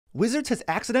Wizards has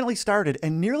accidentally started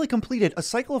and nearly completed a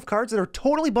cycle of cards that are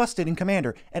totally busted in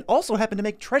Commander and also happen to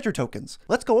make treasure tokens.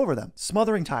 Let's go over them.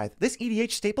 Smothering Tithe. This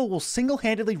EDH staple will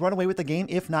single-handedly run away with the game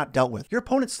if not dealt with. Your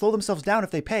opponents slow themselves down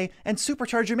if they pay and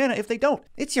supercharge your mana if they don't.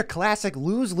 It's your classic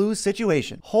lose-lose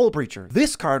situation. Hull Breacher.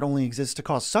 This card only exists to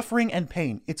cause suffering and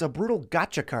pain. It's a brutal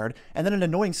gotcha card and then an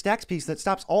annoying stacks piece that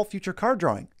stops all future card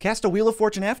drawing. Cast a Wheel of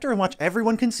Fortune after and watch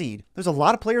everyone concede. There's a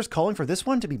lot of players calling for this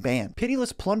one to be banned.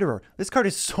 Pitiless Plunderer. This card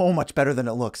is so much better than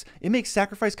it looks. It makes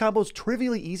sacrifice combos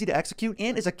trivially easy to execute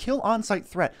and is a kill on-site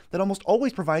threat that almost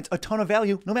always provides a ton of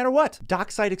value no matter what.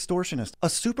 Dockside Extortionist. A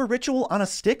super ritual on a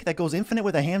stick that goes infinite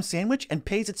with a ham sandwich and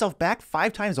pays itself back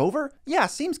 5 times over? Yeah,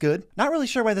 seems good. Not really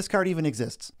sure why this card even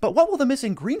exists. But what will the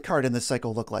missing green card in this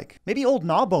cycle look like? Maybe old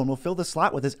Gnawbone will fill the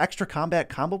slot with his extra combat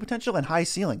combo potential and high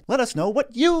ceiling. Let us know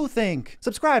what you think.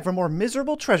 Subscribe for more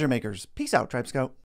miserable treasure makers. Peace out, Tribe Scout.